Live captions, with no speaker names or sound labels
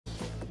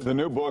The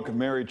new book,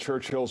 Mary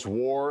Churchill's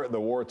War, the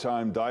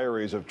Wartime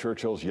Diaries of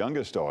Churchill's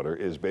youngest daughter,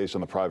 is based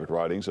on the private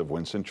writings of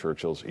Winston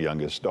Churchill's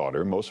youngest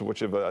daughter, most of which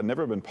have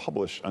never been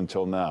published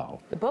until now.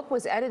 The book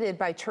was edited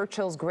by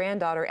Churchill's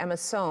granddaughter, Emma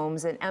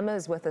Soames, and Emma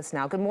is with us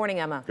now. Good morning,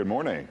 Emma. Good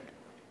morning.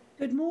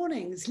 Good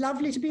morning. It's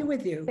lovely to be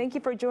with you. Thank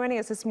you for joining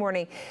us this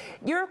morning.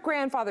 Your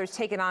grandfather's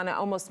taken on an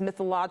almost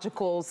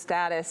mythological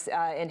status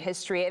in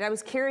history, and I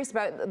was curious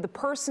about the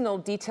personal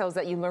details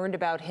that you learned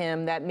about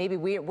him that maybe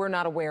we're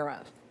not aware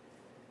of.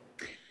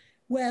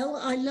 Well,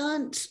 I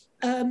learnt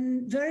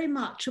very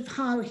much of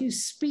how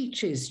his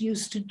speeches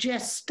used to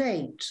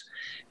gestate,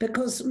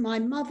 because my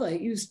mother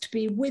used to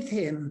be with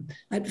him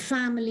at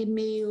family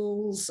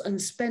meals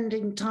and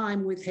spending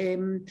time with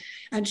him.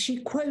 And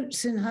she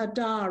quotes in her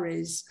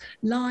diaries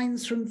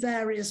lines from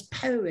various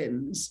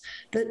poems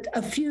that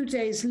a few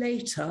days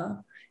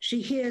later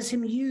she hears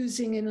him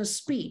using in a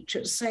speech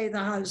at, say, the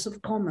House of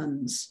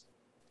Commons.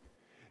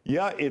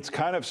 Yeah, it's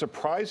kind of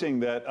surprising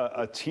that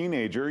a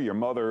teenager, your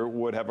mother,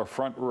 would have a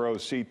front row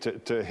seat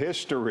to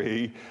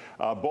history,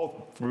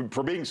 both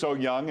for being so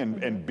young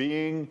and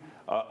being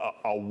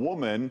a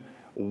woman.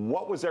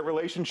 What was that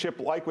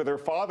relationship like with her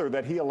father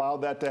that he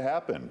allowed that to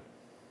happen?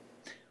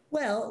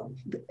 Well,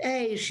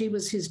 she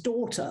was his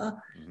daughter,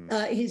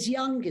 his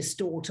youngest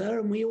daughter,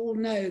 and we all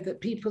know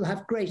that people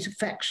have great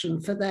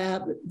affection for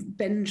their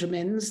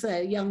Benjamins,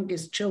 their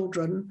youngest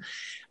children.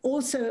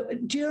 Also,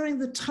 during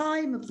the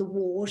time of the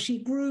war, she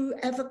grew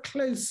ever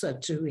closer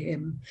to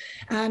him.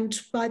 And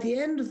by the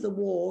end of the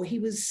war, he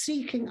was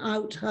seeking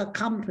out her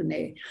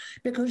company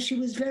because she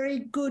was very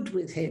good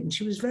with him.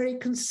 She was very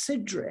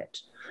considerate.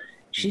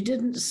 She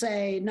didn't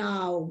say,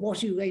 now,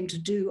 what are you going to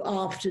do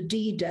after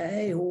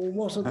D-Day, or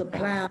what are the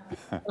plans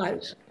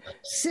about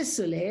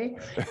Sicily?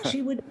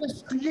 She would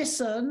just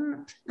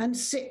listen and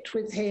sit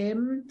with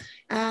him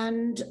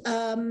and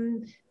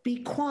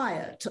be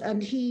quiet,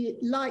 and he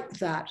liked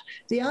that.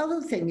 The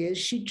other thing is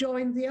she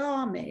joined the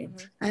army,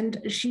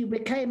 and she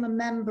became a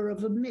member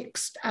of a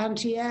mixed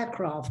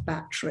anti-aircraft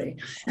battery,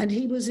 and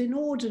he was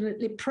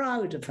inordinately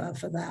proud of her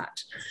for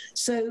that.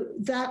 So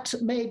that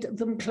made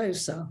them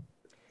closer.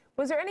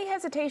 Was there any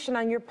hesitation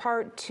on your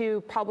part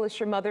to publish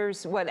your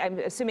mother's, what I'm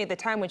assuming at the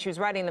time when she was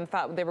writing them,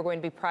 thought they were going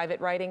to be private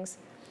writings?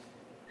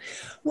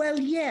 Well,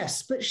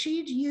 yes, but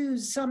she'd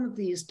used some of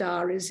these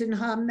diaries in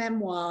her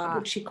memoir,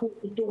 which she called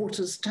The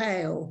Daughter's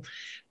Tale.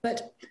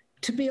 But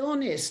to be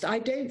honest, I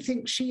don't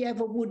think she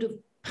ever would have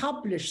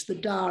published the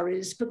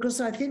diaries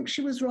because I think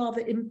she was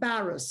rather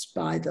embarrassed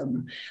by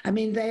them. I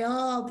mean, they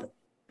are,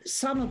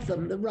 some of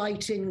them, the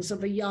writings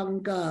of a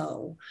young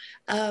girl.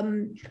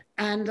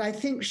 And I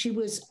think she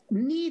was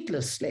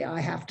needlessly,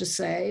 I have to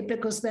say,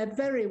 because they're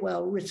very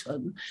well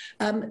written,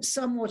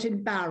 somewhat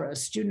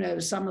embarrassed, you know,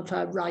 some of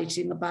her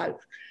writing about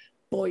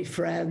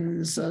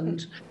boyfriends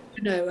and,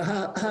 you know,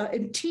 her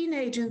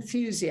teenage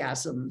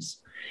enthusiasms.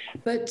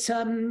 But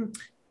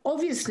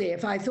obviously,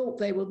 if I thought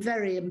they were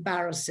very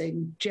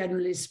embarrassing,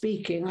 generally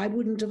speaking, I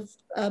wouldn't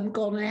have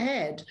gone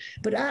ahead.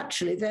 But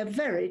actually, they're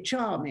very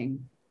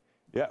charming.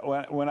 Yeah,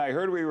 when I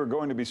heard we were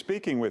going to be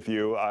speaking with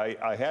you,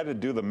 I had to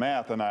do the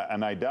math, and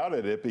I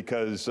doubted it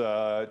because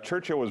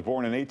Churchill was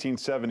born in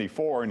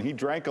 1874, and he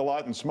drank a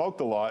lot and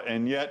smoked a lot,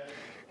 and yet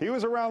he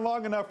was around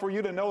long enough for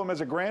you to know him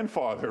as a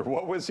grandfather.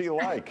 What was he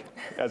like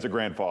as a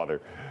grandfather?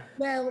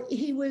 Well,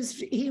 he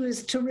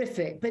was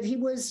terrific, but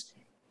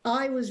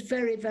I was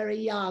very, very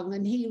young,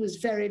 and he was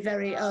very,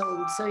 very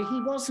old, so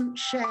he wasn't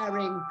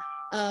sharing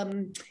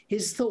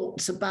his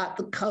thoughts about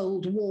the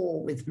Cold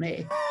War with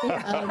me.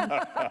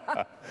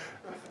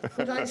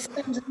 But I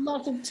spent a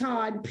lot of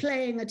time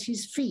playing at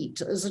his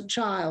feet as a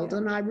child,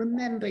 and I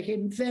remember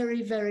him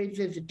very, very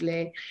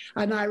vividly.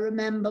 And I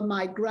remember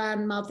my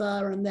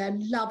grandmother and their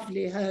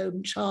lovely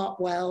home,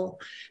 Chartwell,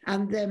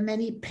 and their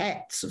many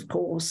pets, of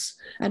course,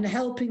 and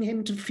helping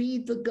him to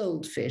feed the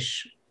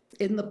goldfish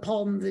in the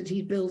pond that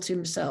he built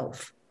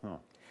himself.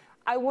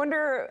 I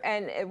wonder,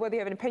 and whether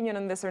you have an opinion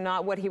on this or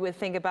not, what he would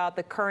think about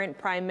the current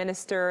prime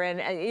minister.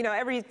 And you know,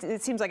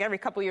 it seems like every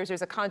couple of years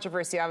there's a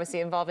controversy, obviously,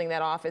 involving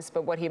that office,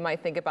 but what he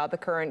might think about the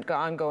current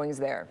ongoings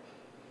there.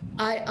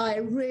 I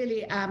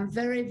really am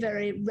very,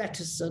 very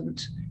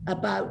reticent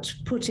about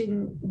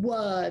putting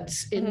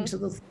words into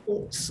the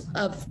thoughts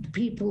of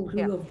people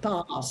who have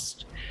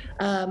passed.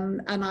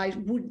 And I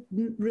would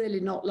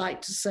really not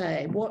like to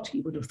say what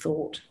he would have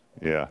thought.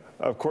 Yeah,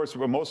 of course,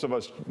 most of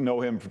us know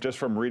him just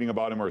from reading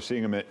about him or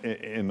seeing him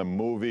in the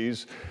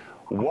movies.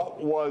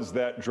 What was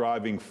that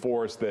driving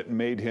force that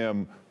made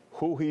him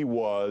who he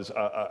was,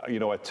 you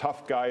know, a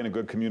tough guy and a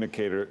good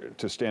communicator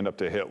to stand up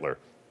to Hitler?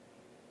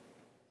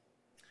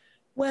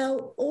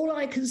 Well, all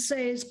I can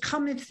say is,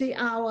 cometh the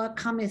hour,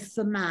 cometh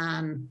the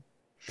man.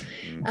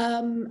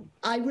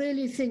 I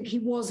really think he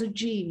was a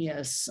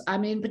genius. I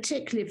mean,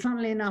 particularly,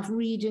 funnily enough,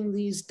 reading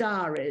these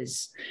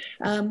diaries,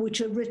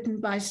 which are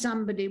written by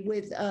somebody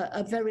with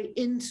a very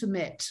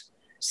intimate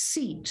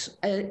seat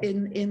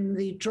in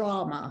the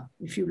drama,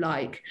 if you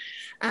like.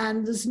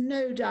 And there's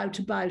no doubt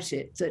about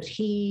it that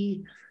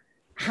he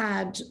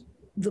had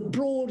the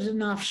broad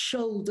enough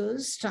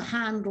shoulders to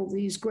handle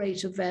these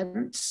great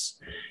events,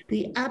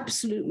 the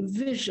absolute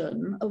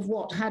vision of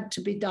what had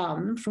to be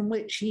done, from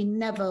which he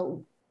never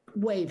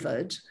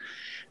wavered.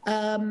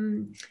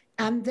 And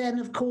then,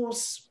 of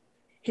course,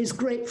 his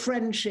great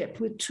friendship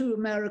with two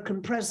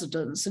American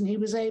presidents, and he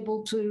was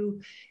able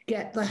to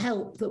get the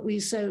help that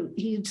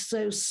he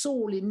so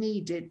sorely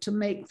needed to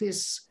make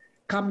this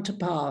come to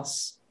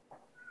pass.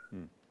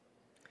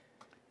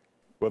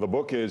 Well, the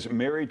book is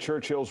Mary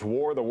Churchill's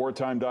War, the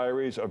Wartime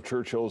Diaries of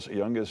Churchill's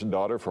Youngest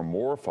Daughter. For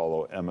more,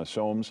 follow Emma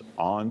Soames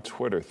on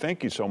Twitter.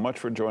 Thank you so much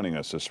for joining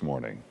us this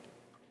morning.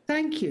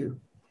 Thank you.